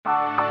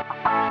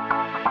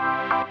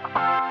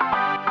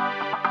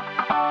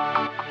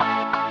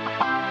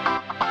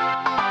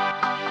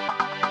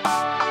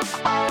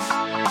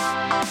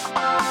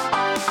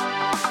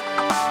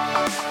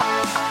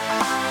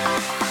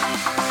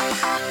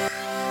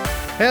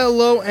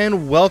Hello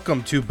and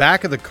welcome to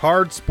Back of the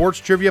Card Sports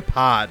Trivia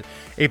Pod,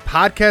 a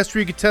podcast where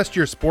you can test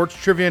your sports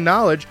trivia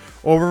knowledge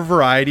over a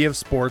variety of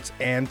sports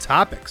and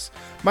topics.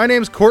 My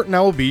name is Court and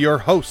I will be your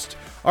host.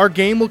 Our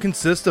game will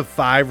consist of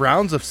 5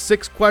 rounds of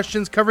 6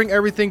 questions covering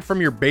everything from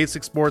your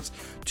basic sports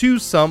to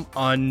some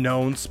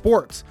unknown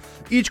sports.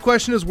 Each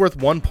question is worth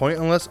 1 point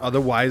unless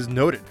otherwise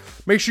noted.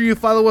 Make sure you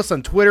follow us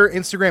on Twitter,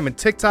 Instagram, and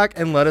TikTok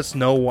and let us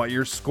know what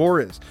your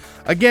score is.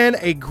 Again,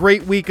 a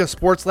great week of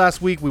sports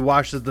last week. We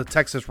watched as the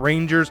Texas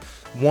Rangers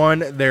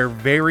won their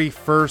very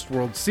first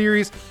World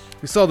Series.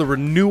 We saw the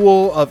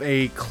renewal of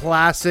a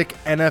classic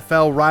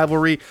NFL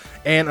rivalry,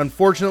 and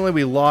unfortunately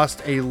we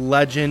lost a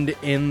legend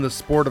in the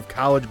sport of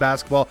college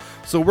basketball.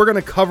 So we're going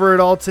to cover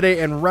it all today,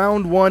 and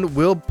round 1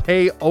 will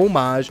pay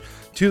homage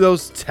to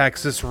those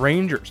Texas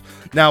Rangers.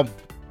 Now,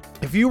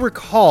 if you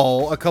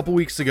recall, a couple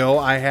weeks ago,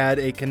 I had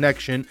a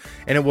connection,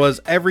 and it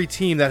was every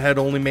team that had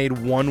only made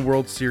one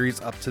World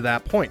Series up to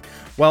that point.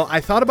 Well,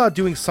 I thought about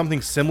doing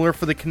something similar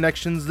for the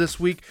connections this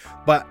week,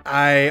 but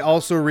I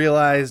also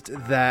realized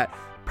that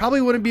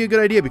probably wouldn't be a good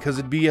idea because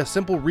it'd be a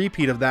simple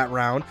repeat of that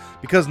round,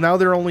 because now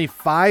there are only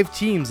 5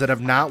 teams that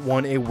have not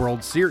won a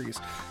World Series,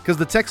 because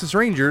the Texas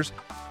Rangers,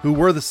 who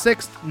were the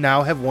 6th,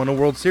 now have won a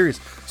World Series.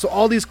 So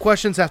all these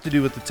questions have to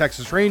do with the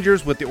Texas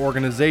Rangers, with the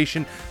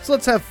organization. So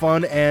let's have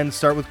fun and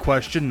start with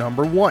question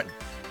number 1.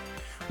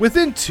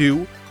 Within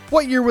 2,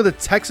 what year were the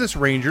Texas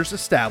Rangers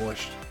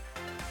established?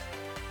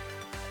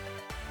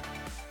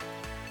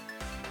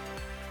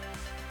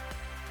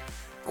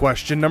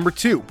 Question number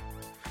 2.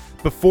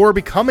 Before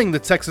becoming the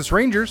Texas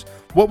Rangers,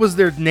 what was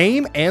their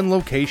name and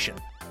location?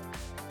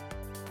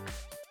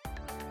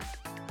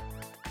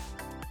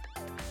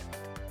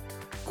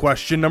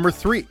 Question number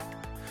 3.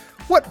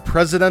 What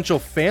presidential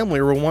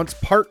family were once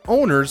part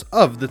owners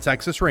of the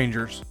Texas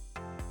Rangers?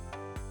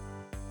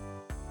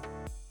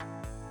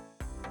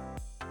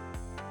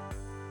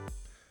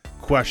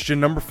 Question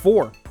number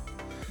 4.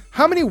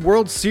 How many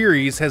World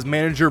Series has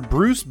manager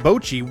Bruce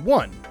Bochy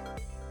won?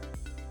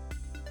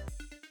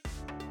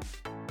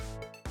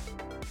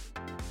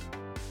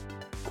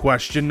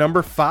 Question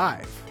number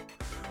 5.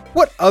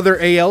 What other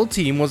AL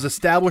team was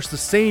established the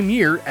same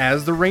year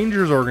as the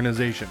Rangers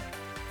organization?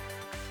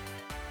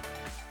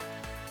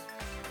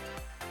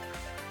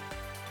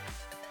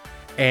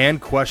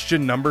 And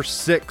question number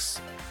 6.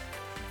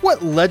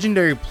 What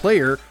legendary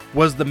player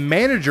was the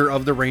manager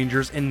of the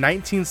Rangers in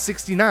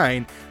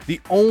 1969, the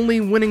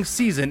only winning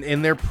season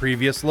in their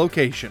previous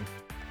location?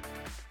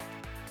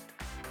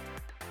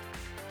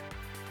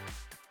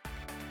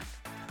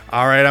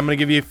 All right, I'm going to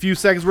give you a few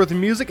seconds worth of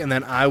music, and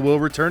then I will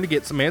return to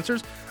get some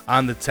answers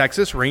on the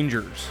Texas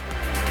Rangers.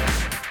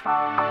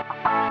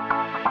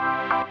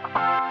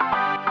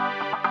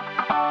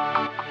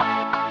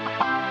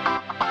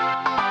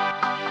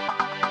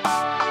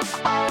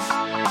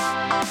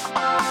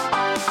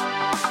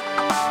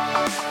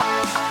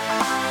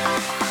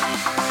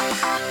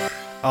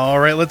 All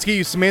right, let's get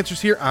you some answers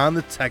here on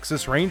the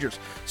Texas Rangers.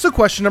 So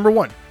question number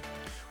 1.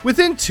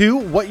 Within 2,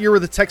 what year were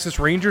the Texas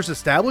Rangers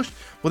established?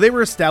 Well, they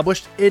were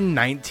established in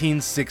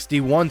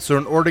 1961. So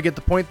in order to get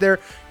the point there,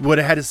 you would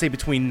have had to say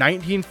between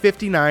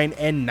 1959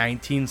 and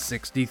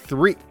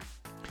 1963.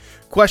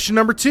 Question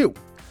number 2.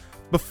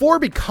 Before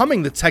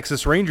becoming the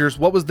Texas Rangers,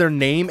 what was their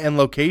name and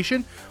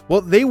location?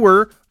 Well, they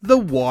were the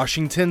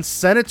Washington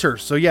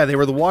Senators. So yeah, they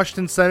were the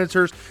Washington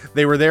Senators.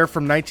 They were there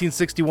from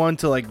 1961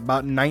 to like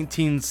about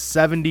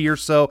 1970 or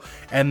so.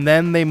 And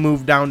then they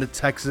moved down to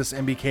Texas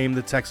and became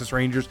the Texas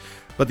Rangers.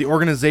 But the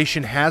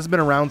organization has been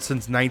around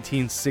since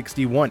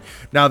 1961.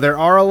 Now, there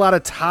are a lot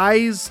of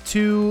ties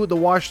to the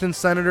Washington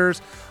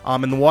Senators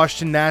and the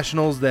Washington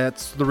Nationals.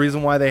 That's the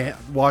reason why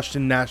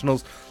Washington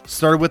Nationals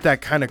started with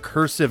that kind of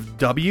cursive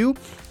W,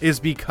 is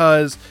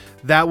because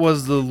that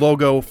was the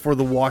logo for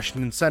the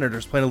Washington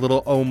Senators, playing a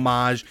little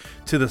homage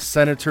to the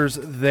Senators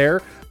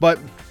there. But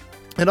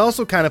it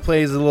also kind of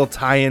plays a little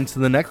tie-in to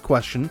the next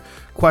question,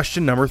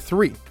 question number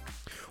 3.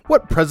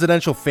 What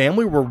presidential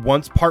family were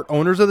once part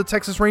owners of the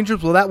Texas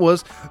Rangers? Well, that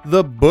was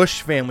the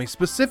Bush family.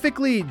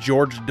 Specifically,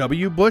 George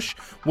W. Bush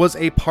was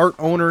a part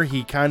owner.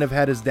 He kind of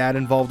had his dad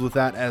involved with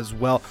that as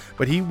well,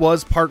 but he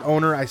was part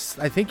owner. I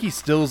think he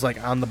still is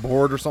like on the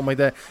board or something like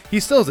that.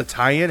 He still is a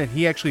tie-in, and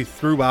he actually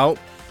threw out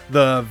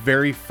the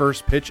very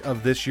first pitch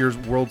of this year's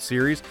World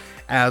Series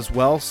as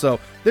well. So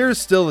there is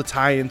still a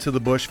tie-in to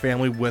the Bush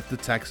family with the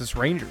Texas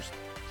Rangers.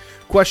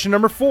 Question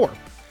number 4.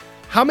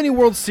 How many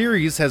World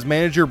Series has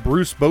manager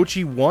Bruce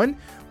Bochy won?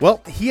 Well,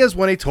 he has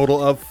won a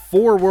total of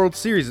 4 World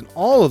Series, and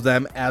all of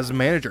them as a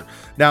manager.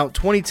 Now,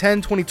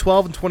 2010,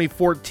 2012, and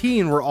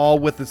 2014 were all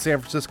with the San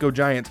Francisco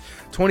Giants.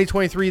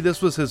 2023,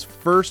 this was his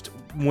first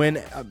win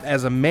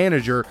as a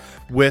manager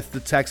with the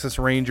Texas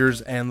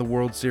Rangers and the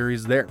World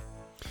Series there.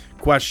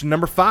 Question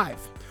number 5.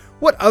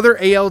 What other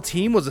AL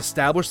team was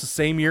established the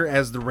same year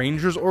as the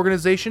Rangers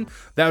organization?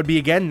 That would be,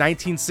 again,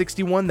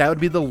 1961. That would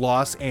be the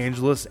Los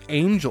Angeles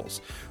Angels.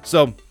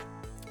 So,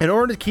 in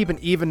order to keep an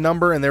even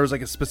number, and there was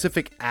like a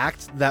specific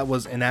act that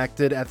was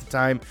enacted at the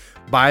time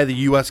by the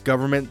U.S.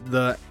 government,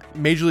 the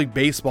Major League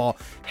Baseball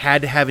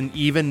had to have an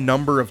even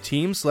number of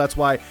teams. So that's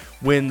why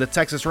when the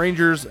Texas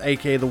Rangers,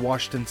 aka the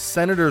Washington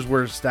Senators,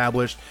 were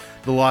established,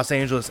 the Los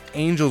Angeles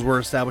Angels were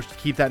established to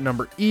keep that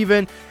number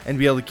even and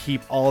be able to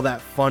keep all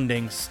that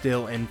funding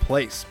still in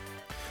place.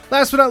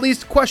 Last but not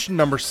least, question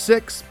number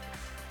 6.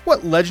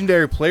 What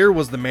legendary player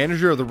was the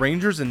manager of the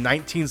Rangers in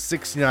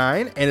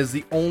 1969 and is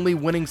the only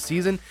winning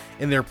season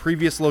in their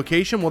previous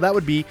location? Well, that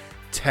would be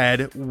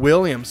Ted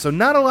Williams. So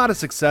not a lot of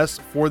success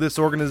for this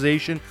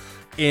organization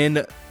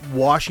in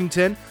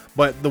Washington,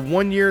 but the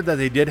one year that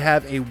they did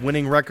have a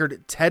winning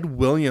record, Ted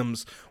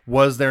Williams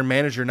was their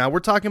manager. Now we're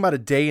talking about a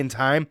day and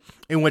time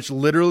in which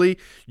literally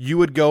you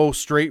would go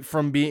straight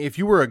from being, if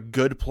you were a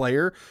good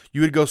player, you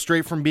would go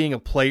straight from being a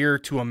player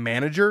to a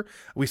manager.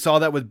 We saw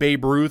that with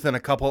Babe Ruth and a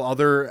couple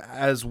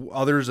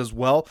others as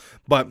well,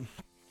 but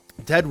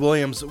Ted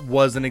Williams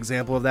was an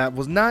example of that.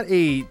 Was not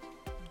a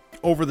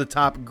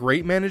over-the-top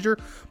great manager,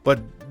 but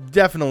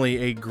definitely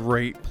a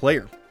great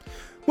player.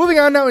 Moving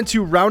on now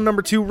into round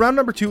number 2. Round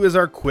number 2 is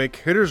our quick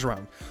hitters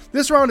round.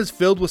 This round is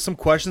filled with some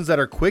questions that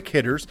are quick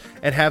hitters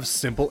and have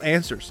simple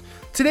answers.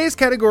 Today's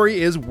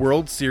category is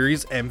World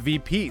Series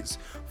MVPs.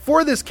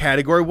 For this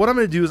category, what I'm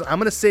going to do is I'm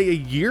going to say a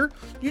year.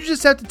 You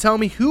just have to tell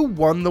me who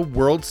won the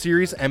World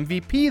Series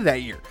MVP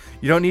that year.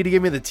 You don't need to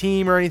give me the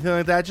team or anything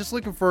like that. Just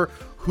looking for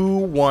who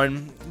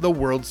won the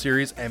World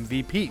Series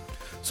MVP.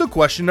 So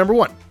question number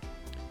 1.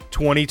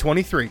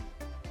 2023.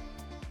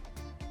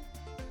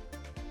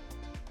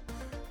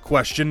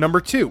 Question number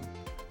 2,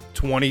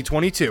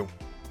 2022.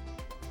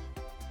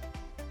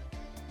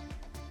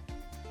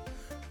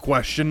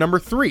 Question number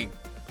 3,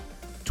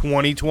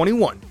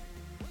 2021.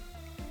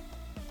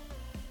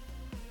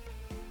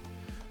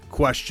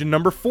 Question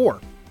number 4,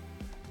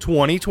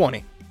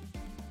 2020.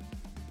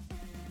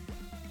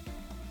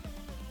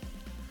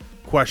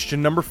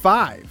 Question number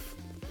 5,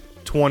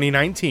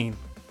 2019.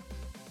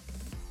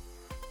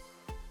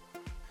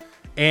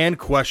 And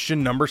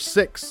question number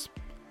 6,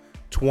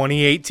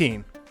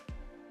 2018.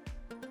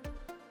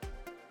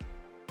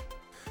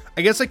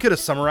 I guess I could have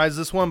summarized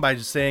this one by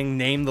just saying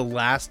name the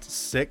last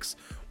 6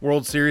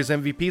 World Series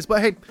MVPs,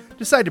 but hey,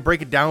 decided to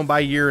break it down by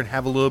year and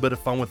have a little bit of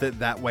fun with it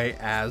that way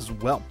as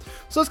well.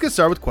 So let's get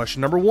started with question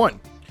number 1,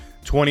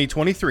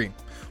 2023.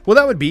 Well,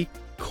 that would be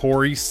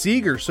Corey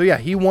Seager. So yeah,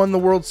 he won the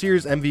World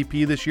Series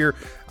MVP this year.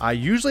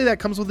 Usually that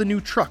comes with a new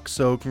truck,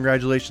 so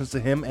congratulations to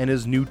him and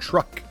his new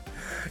truck.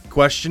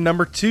 Question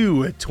number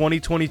 2,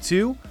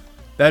 2022,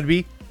 that'd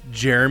be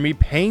Jeremy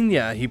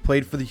Pena. He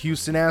played for the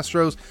Houston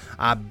Astros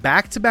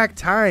back-to-back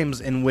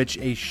times in which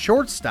a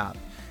shortstop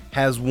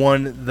has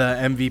won the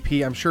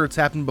MVP. I'm sure it's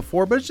happened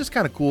before, but it's just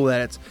kind of cool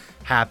that it's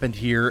happened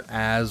here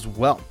as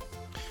well.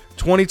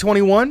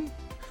 2021,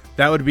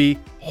 that would be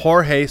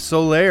Jorge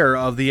Soler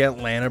of the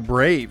Atlanta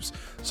Braves.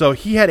 So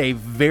he had a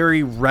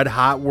very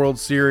red-hot World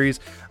Series.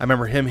 I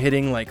remember him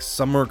hitting like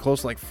somewhere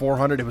close to like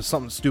 400. It was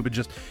something stupid.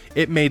 Just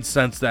it made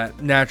sense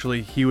that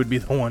naturally he would be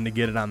the one to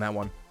get it on that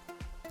one.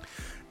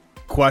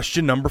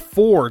 Question number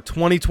 4,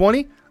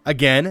 2020.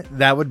 Again,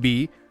 that would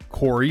be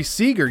Corey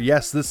Seager.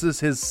 Yes, this is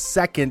his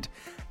second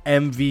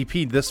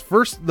MVP.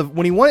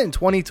 When he won it in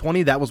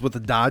 2020, that was with the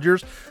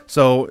Dodgers.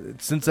 So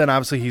since then,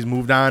 obviously, he's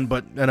moved on.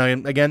 But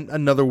again,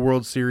 another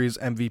World Series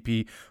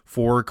MVP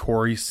for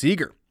Corey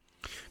Seager.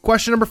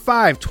 Question number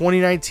 5,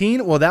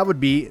 2019. Well, that would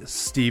be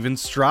Steven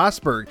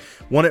Strasburg.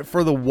 Won it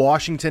for the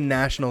Washington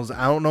Nationals.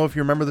 I don't know if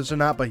you remember this or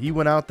not, but he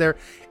went out there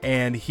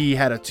and he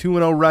had a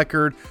 2-0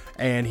 record,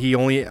 and he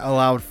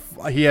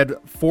had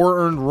 4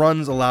 earned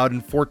runs allowed in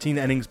 14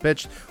 innings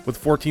pitched with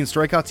 14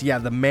 strikeouts. Yeah,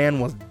 the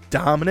man was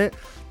dominant.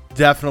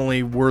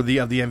 Definitely worthy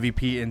of the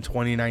MVP in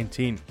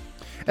 2019.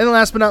 And then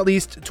last but not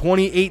least,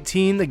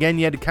 2018. Again,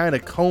 you had to kind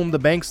of comb the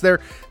banks there.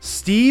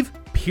 Steve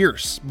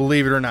Pearce,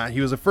 believe it or not.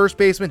 He was a first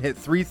baseman, hit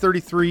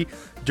 .333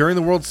 during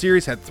the World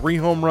Series, had 3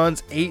 home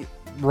runs, 8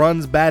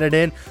 runs batted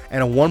in,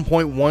 and a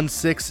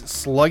 1.16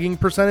 slugging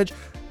percentage.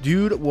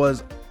 Dude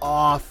was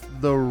off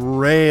the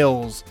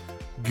rails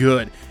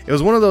good. It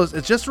was one of those,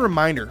 it's just a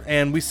reminder,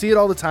 and we see it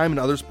all the time in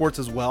other sports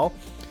as well,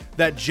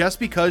 that just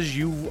because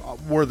you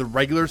were the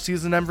regular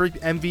season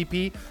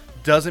MVP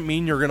doesn't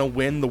mean you're going to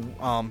win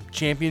the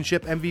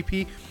championship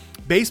MVP.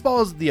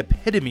 Baseball is the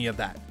epitome of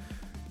that,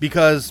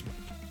 because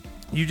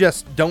you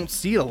just don't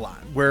see it a lot,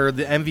 where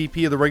the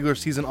MVP of the regular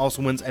season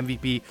also wins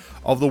MVP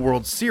of the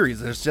World Series.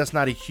 There's just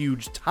not a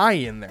huge tie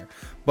in there.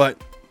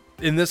 But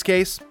in this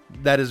case,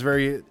 that is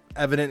very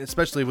evident,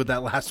 especially with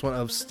that last one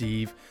of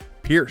Steve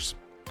Pearce.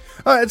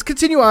 All right, let's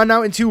continue on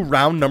now into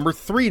round number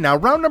 3. Now,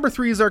 round number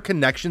 3 is our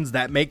connections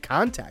that make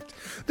contact.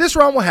 This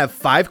round will have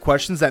 5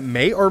 questions that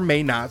may or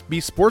may not be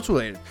sports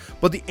related,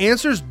 but the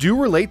answers do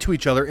relate to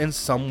each other in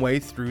some way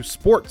through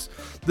sports.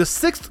 The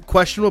 6th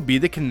question will be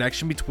the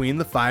connection between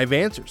the 5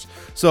 answers.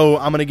 So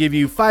I'm going to give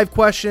you 5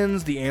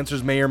 questions. The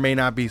answers may or may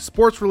not be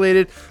sports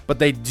related, but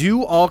they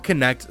do all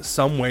connect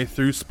some way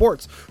through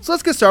sports. So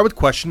let's get started with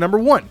question number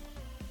 1.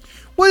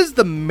 What is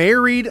the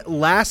married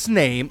last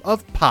name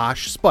of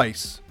Posh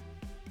Spice?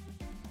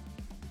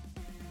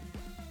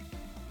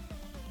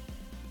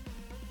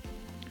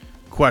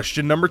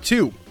 Question number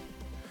 2.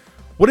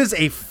 What is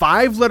a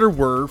 5-letter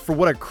word for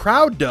what a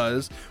crowd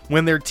does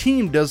when their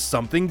team does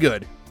something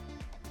good?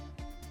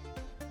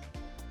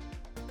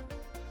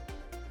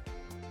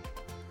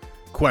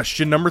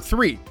 Question number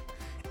 3.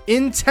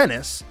 In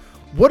tennis,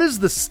 what is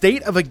the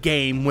state of a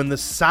game when the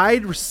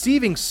side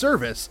receiving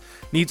service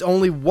needs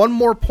only one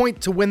more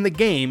point to win the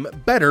game,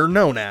 better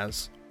known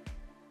as?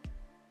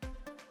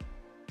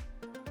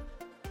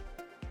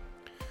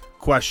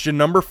 Question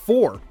number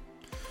 4.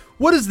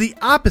 What is the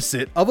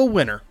opposite of a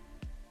winner?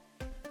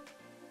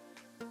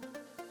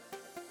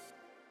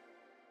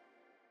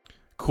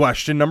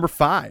 Question number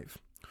 5.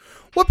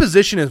 What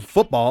position in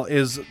football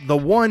is the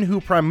one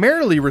who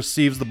primarily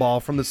receives the ball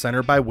from the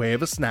center by way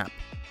of a snap?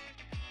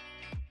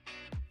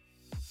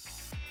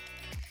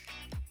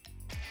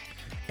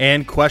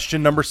 And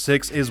question number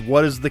 6 is,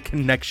 what is the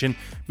connection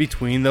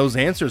between those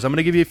answers? I'm going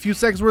to give you a few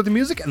seconds worth of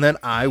music and then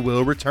I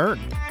will return.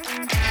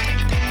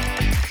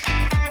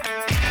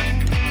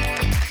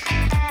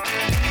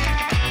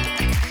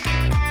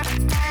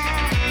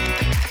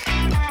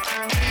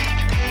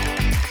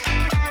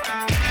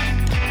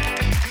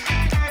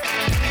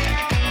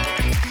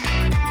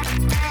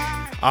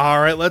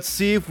 All right, let's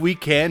see if we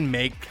can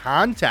make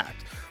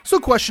contact. So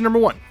question number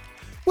 1.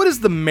 What is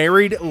the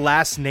married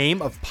last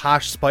name of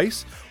Posh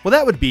Spice? Well,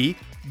 that would be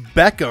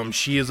Beckham.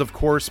 She is, of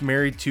course,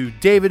 married to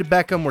David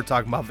Beckham. We're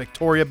talking about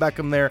Victoria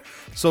Beckham there.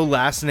 So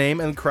last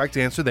name, and the correct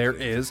answer there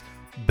is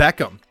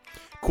Beckham.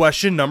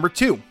 Question number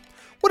 2.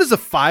 What is a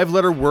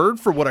 5-letter word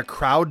for what a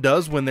crowd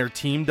does when their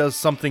team does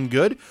something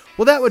good?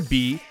 Well, that would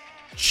be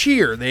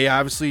cheer. They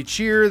obviously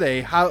cheer,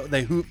 they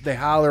hoop, they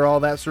holler, all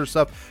that sort of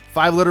stuff.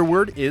 5-letter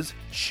word is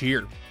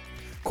cheer.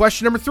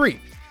 Question number 3.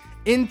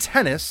 In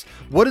tennis,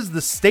 what is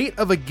the state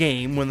of a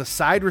game when the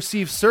side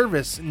receives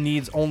service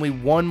needs only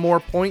one more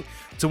point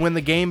to win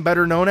the game,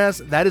 better known as?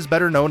 That is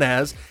better known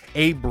as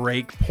a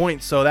break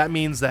point. So that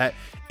means that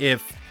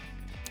if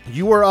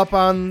you are up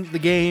on the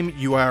game,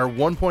 you are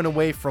 1 point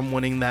away from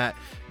winning that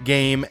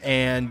game,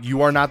 and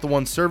you are not the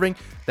one serving,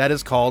 that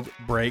is called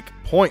break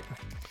point.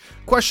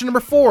 Question number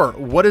 4.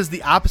 What is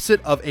the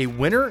opposite of a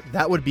winner?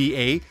 That would be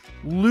a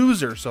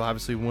loser. So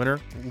obviously winner,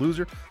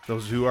 loser,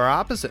 those who are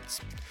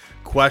opposites.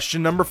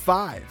 Question number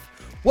 5.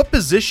 What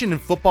position in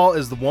football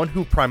is the one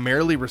who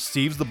primarily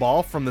receives the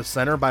ball from the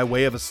center by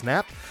way of a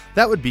snap?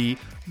 That would be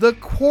the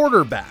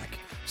quarterback.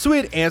 So we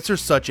had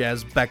answers such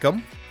as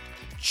Beckham,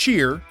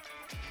 cheer,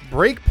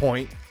 break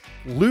point,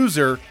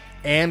 loser,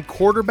 and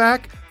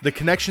quarterback. The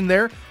connection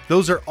there,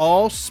 those are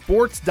all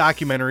sports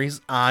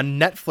documentaries on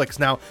Netflix.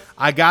 Now,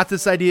 I got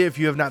this idea. If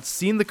you have not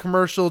seen the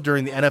commercial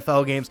during the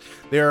NFL games,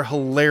 they are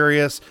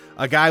hilarious.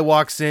 A guy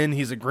walks in,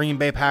 he's a Green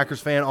Bay Packers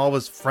fan. All of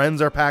his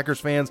friends are Packers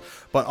fans,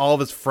 but all of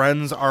his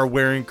friends are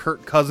wearing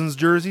Kirk Cousins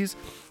jerseys.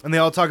 And they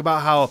all talk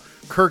about how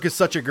Kirk is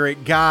such a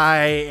great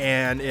guy,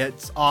 and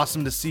it's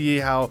awesome to see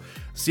how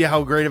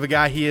great of a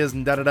guy he is,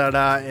 and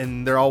da-da-da-da,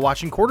 and they're all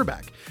watching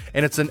quarterback.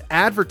 And it's an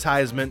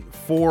advertisement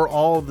for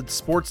all of the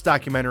sports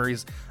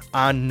documentaries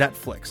on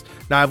Netflix.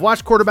 Now, I've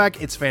watched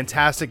Quarterback. It's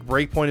fantastic.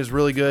 Breakpoint is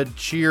really good.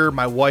 Cheer,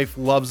 my wife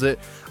loves it.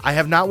 I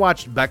have not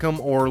watched Beckham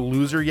or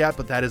Loser yet,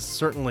 but that is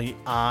certainly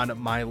on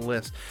my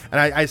list. And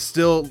I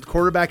still,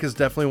 Quarterback is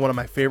definitely one of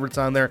my favorites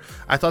on there.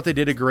 I thought they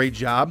did a great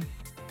job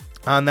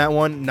on that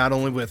one, not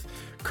only with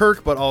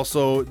Kirk, but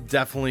also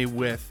definitely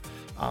with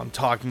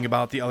talking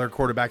about the other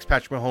quarterbacks,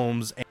 Patrick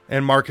Mahomes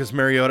and Marcus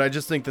Mariota. I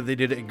just think that they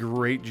did a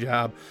great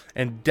job,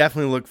 and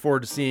definitely look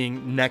forward to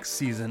seeing next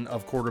season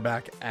of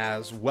Quarterback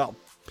as well.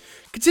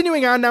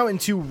 Continuing on now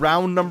into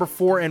round number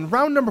 4, and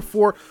round number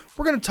 4,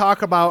 we're going to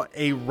talk about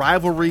a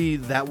rivalry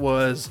that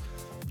was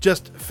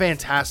just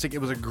fantastic. It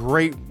was a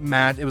great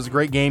match. It was a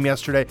great game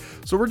yesterday.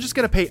 So we're just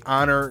going to pay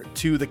honor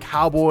to the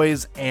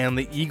Cowboys and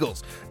the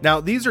Eagles.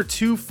 Now, these are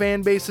two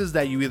fan bases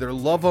that you either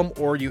love them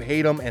or you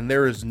hate them, and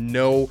there is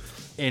no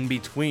in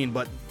between.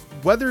 But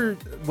whether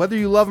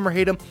you love them or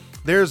hate them,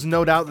 there's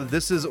no doubt that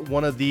this is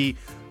one of the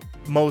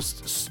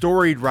most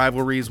storied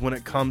rivalries when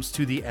it comes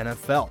to the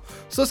NFL.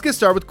 So let's get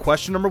started with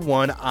question number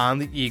 1 on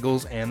the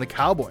Eagles and the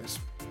Cowboys.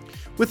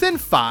 Within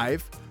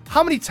 5,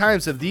 how many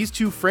times have these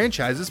two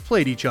franchises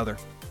played each other?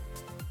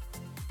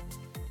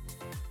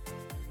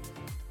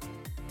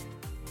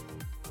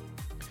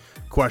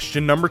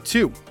 Question number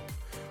 2.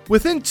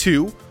 Within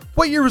 2,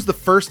 what year was the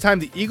first time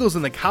the Eagles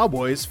and the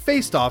Cowboys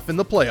faced off in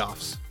the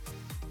playoffs?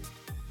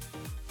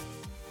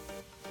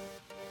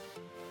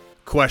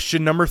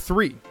 Question number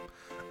 3.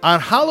 On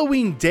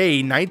Halloween Day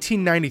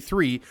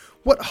 1993,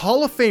 what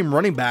Hall of Fame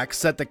running back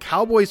set the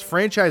Cowboys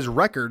franchise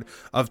record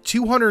of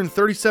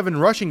 237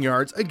 rushing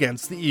yards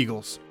against the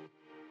Eagles?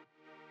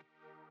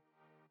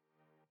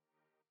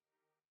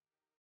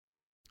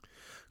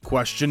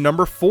 Question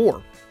number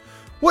 4.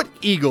 What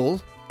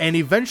Eagle and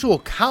eventual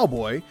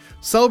Cowboy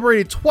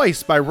celebrated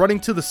twice by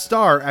running to the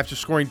star after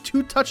scoring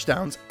 2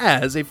 touchdowns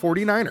as a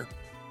 49er?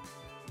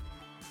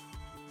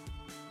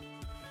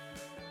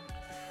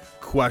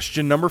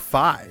 Question number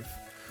 5.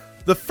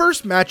 The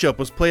first matchup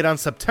was played on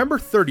September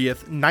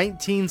 30th,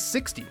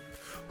 1960.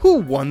 Who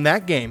won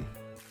that game?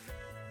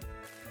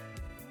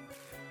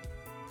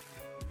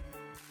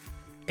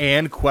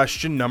 And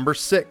question number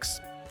 6.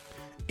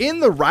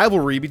 In the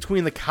rivalry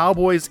between the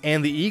Cowboys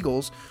and the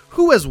Eagles,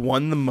 who has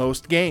won the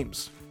most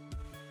games?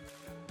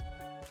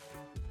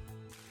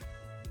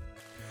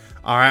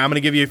 All right, I'm going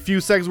to give you a few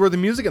seconds worth of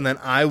music, and then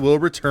I will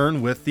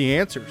return with the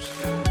answers.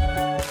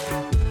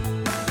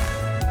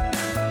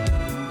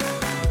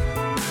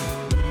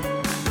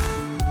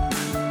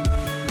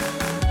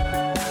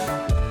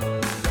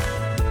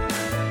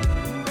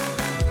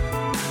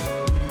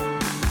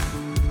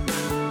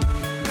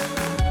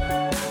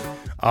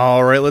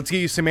 All right, let's get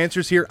you some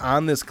answers here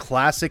on this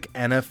classic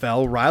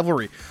NFL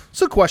rivalry.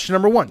 So question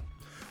number 1.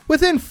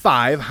 Within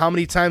 5, how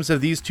many times have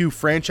these two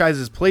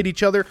franchises played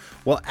each other?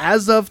 Well,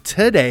 as of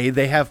today,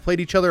 they have played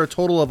each other a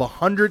total of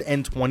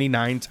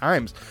 129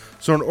 times.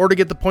 So in order to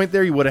get the point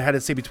there, you would have had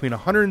to say between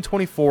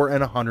 124 and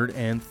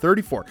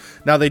 134.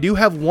 Now, they do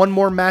have one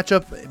more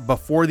matchup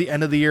before the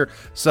end of the year.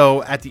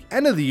 So at the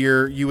end of the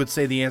year, you would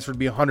say the answer would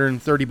be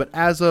 130. But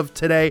as of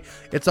today,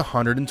 it's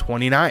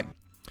 129.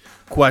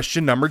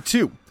 Question number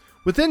 2.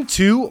 Within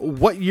 2,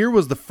 what year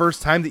was the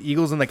first time the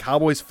Eagles and the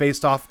Cowboys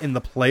faced off in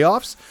the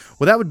playoffs?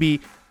 Well, that would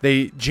be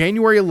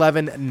January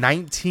 11,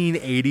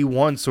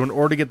 1981. So in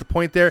order to get the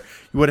point there,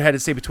 you would have had to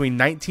say between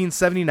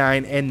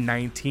 1979 and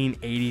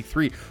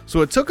 1983.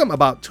 So it took them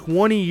about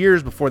 20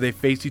 years before they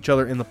faced each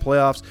other in the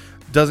playoffs.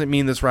 Doesn't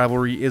mean this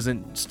rivalry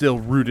isn't still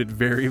rooted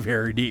very,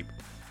 very deep.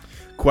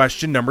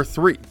 Question number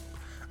 3.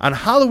 On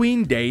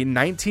Halloween Day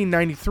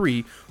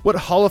 1993, what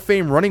Hall of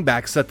Fame running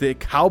back set the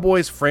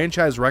Cowboys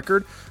franchise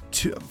record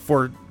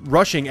for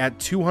rushing at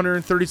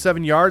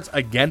 237 yards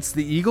against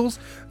the Eagles?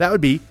 That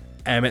would be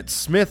Emmitt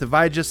Smith. If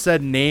I had just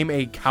said name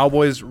a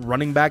Cowboys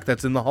running back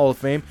that's in the Hall of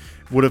Fame,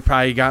 would have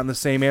probably gotten the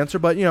same answer.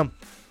 But,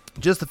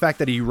 just the fact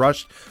that he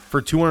rushed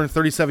for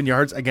 237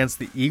 yards against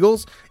the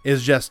Eagles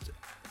is just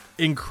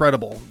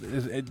incredible.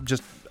 It's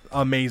just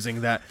amazing.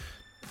 That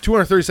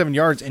 237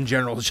 yards in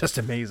general is just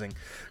amazing.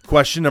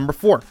 Question number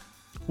 4.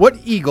 What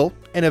Eagle,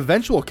 an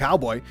eventual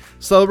Cowboy,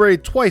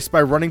 celebrated twice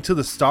by running to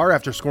the star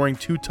after scoring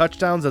 2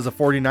 touchdowns as a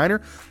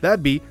 49er?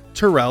 That'd be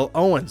Terrell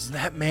Owens.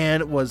 That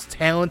man was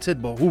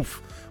talented, but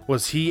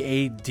was he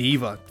a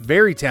diva.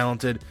 Very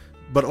talented,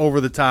 but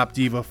over-the-top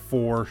diva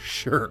for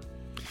sure.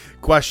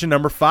 Question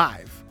number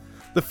 5.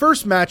 The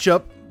first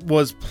matchup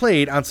was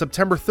played on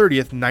September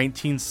 30th,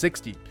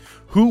 1960.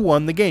 Who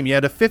won the game? You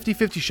had a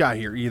 50-50 shot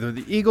here, either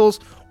the Eagles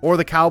or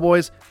the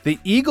Cowboys. The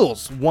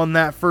Eagles won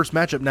that first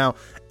matchup. Now,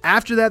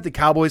 after that, the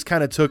Cowboys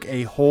kind of took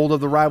a hold of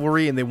the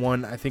rivalry, and they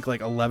won, I think,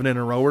 like 11 in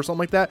a row or something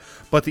like that.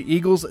 But the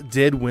Eagles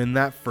did win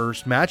that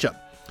first matchup.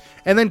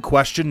 And then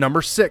question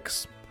number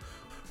 6.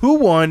 Who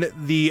won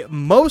the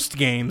most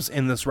games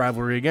in this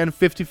rivalry? Again,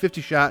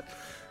 50-50 shot.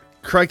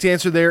 Correct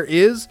answer there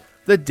is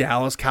the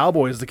Dallas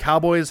Cowboys. The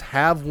Cowboys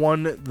have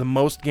won the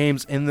most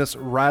games in this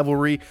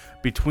rivalry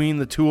between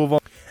the two of them.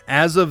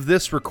 As of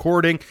this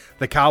recording,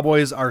 the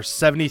Cowboys are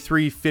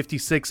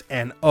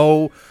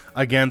 73-56-0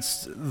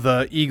 against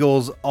the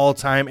Eagles all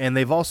time, and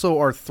they've also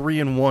are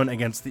 3-1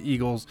 against the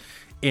Eagles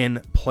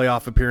in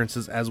playoff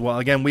appearances as well.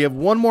 Again, we have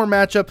one more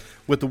matchup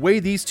with the way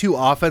these two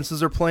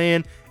offenses are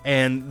playing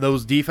and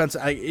those defense.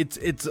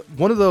 It's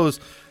one of those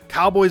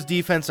Cowboys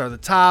defense are the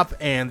top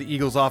and the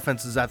Eagles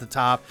offense is at the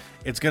top.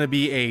 It's going to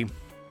be a,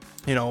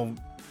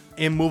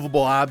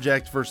 immovable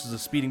object versus a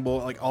speeding bull,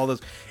 like all those.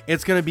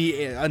 It's going to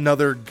be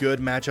another good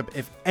matchup.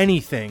 If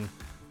anything,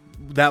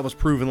 that was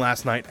proven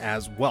last night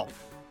as well.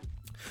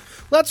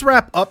 Let's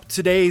wrap up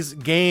today's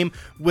game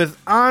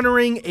with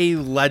honoring a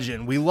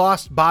legend. We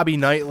lost Bobby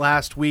Knight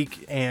last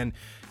week, and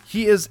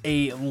he is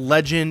a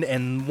legend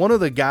and one of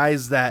the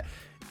guys that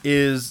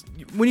is,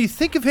 when you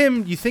think of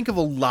him, you think of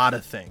a lot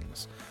of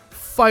things.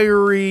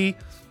 Fiery,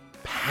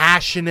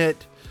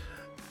 passionate,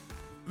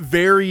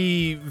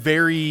 very,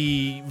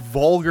 very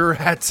vulgar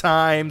at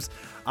times.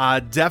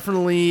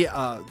 Definitely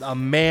a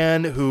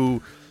man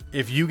who,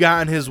 if you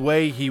got in his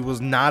way, he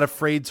was not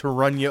afraid to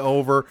run you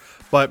over,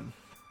 but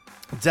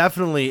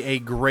definitely a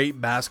great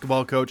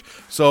basketball coach.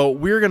 So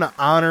we're going to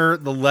honor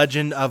the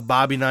legend of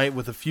Bobby Knight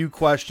with a few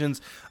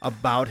questions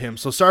about him.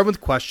 So starting with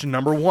question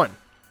number 1.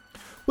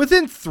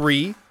 Within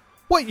 3,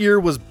 what year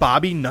was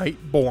Bobby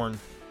Knight born?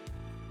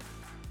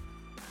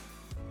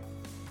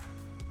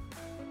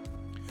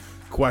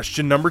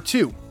 Question number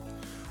 2.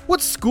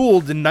 What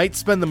school did Knight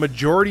spend the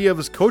majority of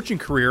his coaching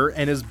career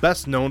and is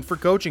best known for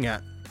coaching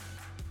at?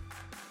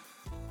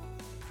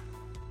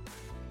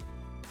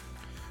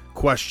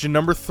 Question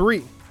number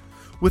 3.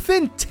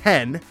 Within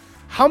 10,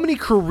 how many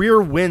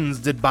career wins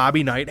did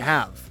Bobby Knight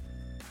have?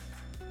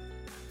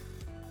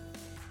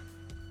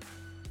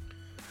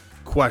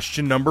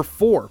 Question number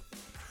 4.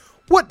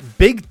 What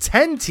Big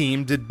Ten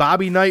team did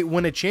Bobby Knight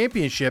win a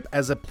championship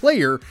as a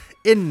player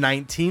in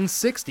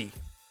 1960?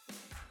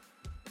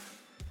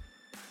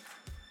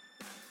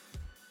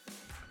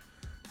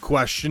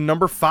 Question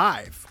number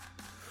 5.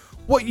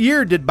 What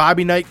year did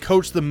Bobby Knight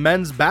coach the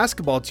men's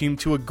basketball team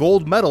to a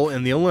gold medal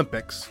in the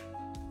Olympics?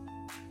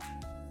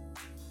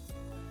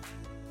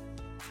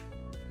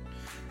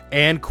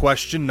 And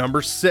question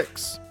number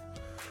 6.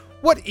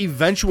 What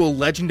eventual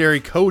legendary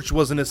coach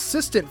was an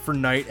assistant for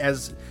Knight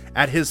as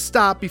at his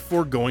stop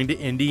before going to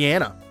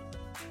Indiana?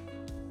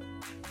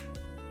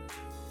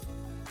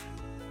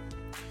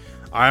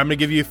 All right, I'm going to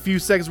give you a few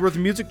seconds worth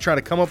of music, try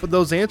to come up with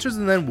those answers,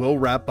 and then we'll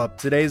wrap up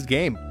today's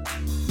game.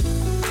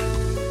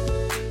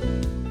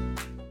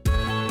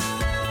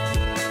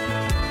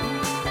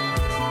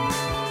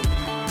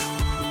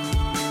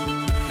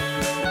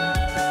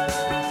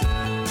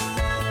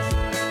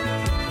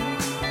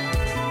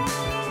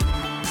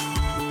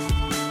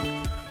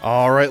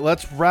 All right,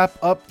 let's wrap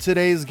up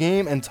today's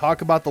game and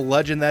talk about the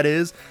legend that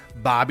is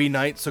Bobby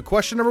Knight. So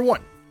question number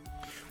 1.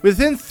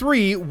 Within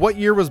 3, what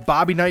year was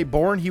Bobby Knight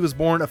born? He was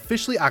born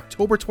officially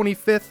October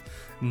 25th,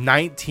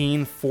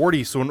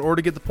 1940. So in order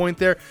to get the point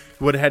there,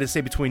 you would have had to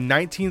say between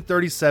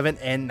 1937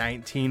 and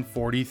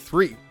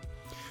 1943.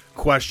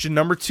 Question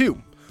number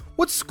 2.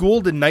 What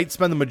school did Knight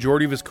spend the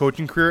majority of his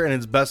coaching career and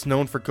is best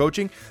known for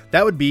coaching?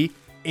 That would be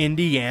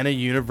Indiana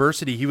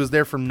University. He was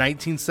there from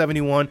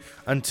 1971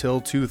 until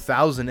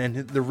 2000, and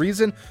the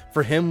reason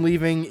for him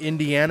leaving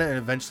Indiana and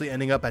eventually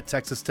ending up at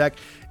Texas Tech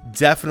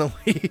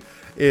definitely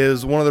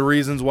is one of the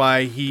reasons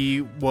why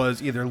he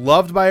was either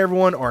loved by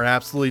everyone or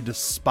absolutely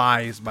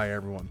despised by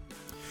everyone.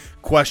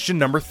 Question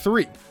number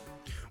 3.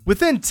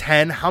 Within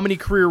 10, how many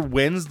career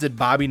wins did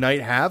Bobby Knight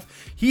have?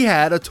 He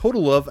had a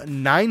total of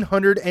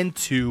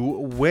 902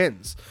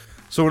 wins.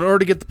 So in order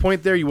to get the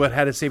point there, you would have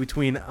had to say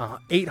between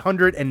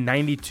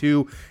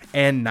 892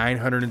 and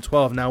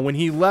 912. Now, when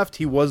he left,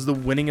 he was the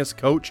winningest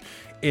coach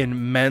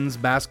in men's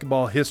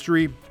basketball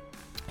history.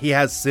 He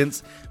has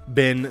since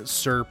been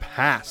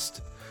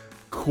surpassed.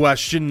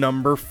 Question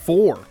number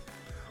 4.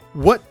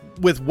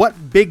 With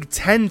what Big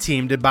Ten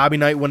team did Bobby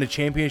Knight win a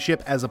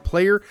championship as a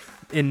player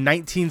in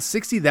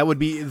 1960? That would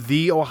be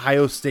The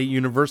Ohio State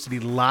University.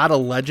 A lot of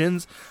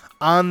legends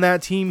on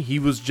that team. He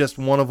was just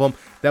one of them.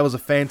 That was a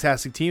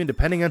fantastic team, and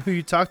depending on who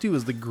you talk to,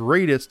 is the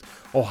greatest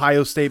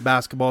Ohio State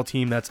basketball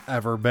team that's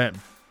ever been.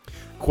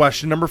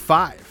 Question number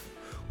 5.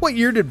 What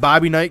year did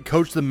Bobby Knight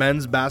coach the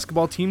men's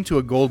basketball team to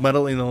a gold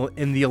medal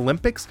in the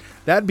Olympics?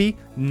 That'd be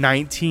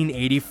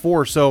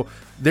 1984. So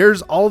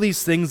there's all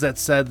these things that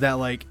said that,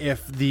 like,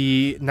 if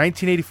the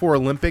 1984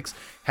 Olympics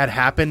had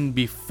happened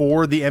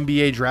before the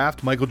NBA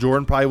draft, Michael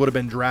Jordan probably would have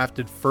been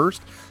drafted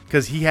first,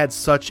 because he had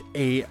such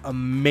a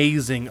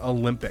amazing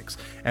Olympics.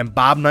 And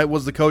Bob Knight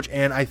was the coach,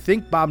 and I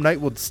think Bob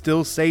Knight would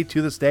still say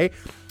to this day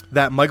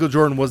that Michael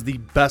Jordan was the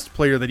best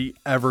player that he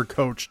ever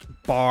coached,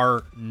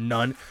 bar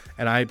none.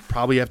 And I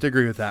probably have to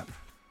agree with that.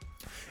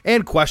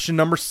 And question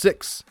number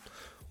 6.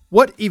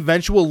 What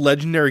eventual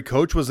legendary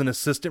coach was an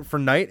assistant for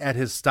Knight at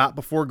his stop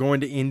before going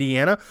to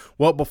Indiana?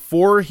 Well,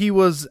 before he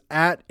was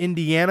at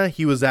Indiana,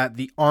 he was at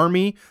the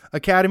Army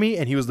Academy,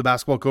 and he was the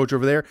basketball coach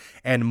over there.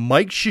 And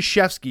Mike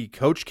Krzyzewski,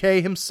 Coach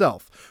K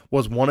himself,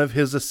 was one of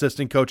his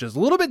assistant coaches. A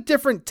little bit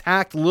different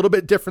tact, a little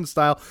bit different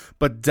style,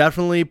 but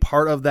definitely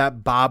part of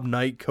that Bob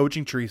Knight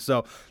coaching tree.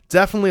 So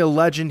definitely a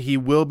legend. He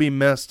will be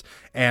missed,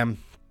 and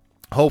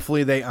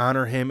hopefully they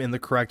honor him in the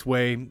correct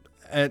way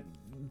at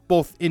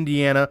both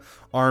Indiana,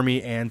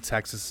 Army, and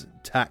Texas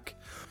Tech.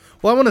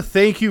 Well, I want to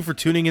thank you for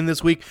tuning in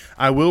this week.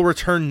 I will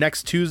return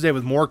next Tuesday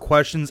with more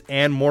questions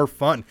and more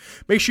fun.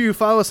 Make sure you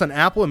follow us on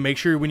Apple, and make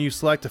sure when you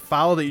select to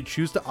follow that you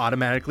choose to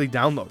automatically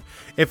download.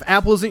 If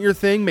Apple isn't your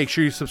thing, make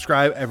sure you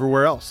subscribe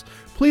everywhere else.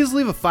 Please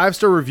leave a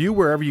 5-star review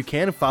wherever you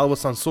can, and follow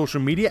us on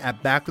social media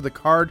at Back with a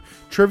Card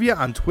Trivia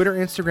on Twitter,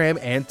 Instagram,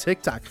 and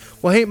TikTok.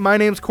 Well, hey, my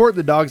name's Court.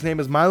 The dog's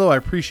name is Milo. I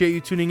appreciate you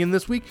tuning in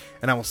this week,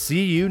 and I will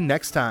see you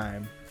next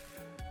time.